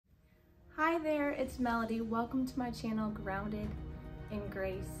Hi there, it's Melody. Welcome to my channel, Grounded in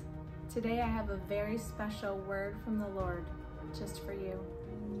Grace. Today I have a very special word from the Lord just for you.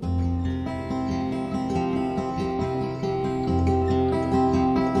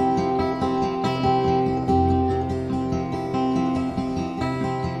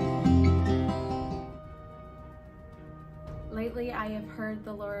 Lately I have heard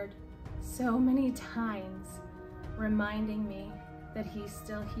the Lord so many times reminding me that He's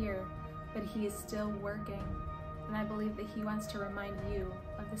still here, that He is still working, and I believe that He wants to remind you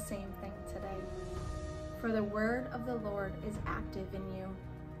of the same thing today. For the word of the Lord is active in you.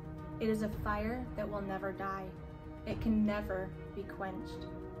 It is a fire that will never die. It can never be quenched.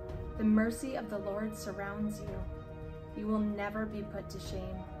 The mercy of the Lord surrounds you. You will never be put to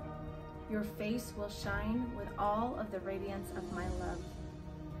shame. Your face will shine with all of the radiance of my love,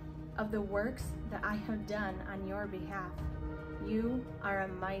 of the works that I have done on your behalf. You are a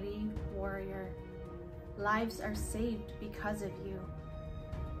mighty warrior. Lives are saved because of you.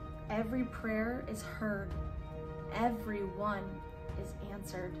 Every prayer is heard. Every one is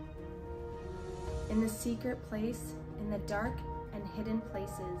answered. In the secret place, in the dark and hidden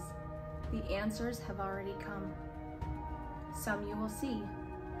places, the answers have already come. Some you will see,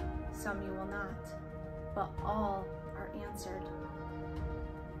 some you will not, but all are answered.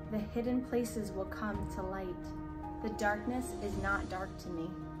 The hidden places will come to light. The darkness is not dark to me.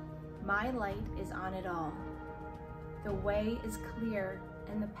 My light is on it all. The way is clear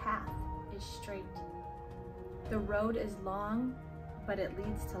and the path is straight. The road is long, but it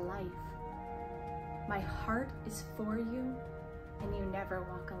leads to life. My heart is for you, and you never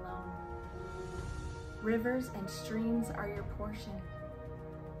walk alone. Rivers and streams are your portion.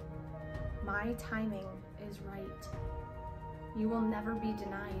 My timing is right. You will never be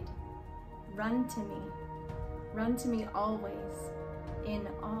denied. Run to me. Run to me always, in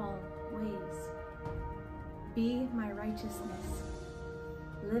all ways. Be my righteousness.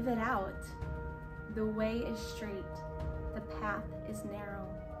 Live it out. The way is straight. The path is narrow.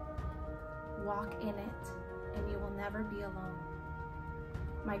 Walk in it, and you will never be alone.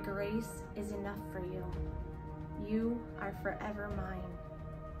 My grace is enough for you. You are forever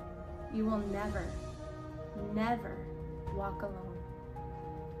mine. You will never, never walk alone.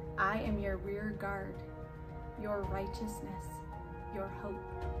 I am your rear guard, your righteousness, your hope,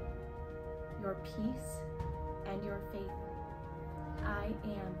 your peace, and your faith. I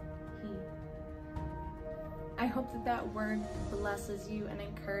am He. I hope that that word blesses you and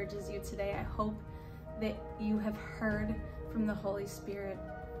encourages you today. I hope that you have heard from the Holy Spirit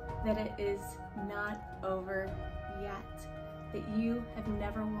that it is not over yet, that you have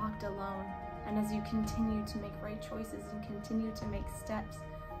never walked alone. And as you continue to make right choices and continue to make steps,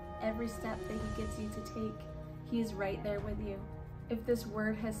 every step that He gets you to take, He is right there with you. If this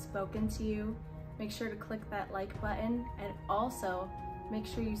word has spoken to you, make sure to click that like button, and also make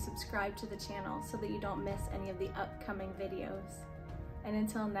sure you subscribe to the channel so that you don't miss any of the upcoming videos. And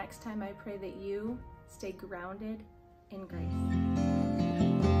until next time, I pray that you stay grounded in grace.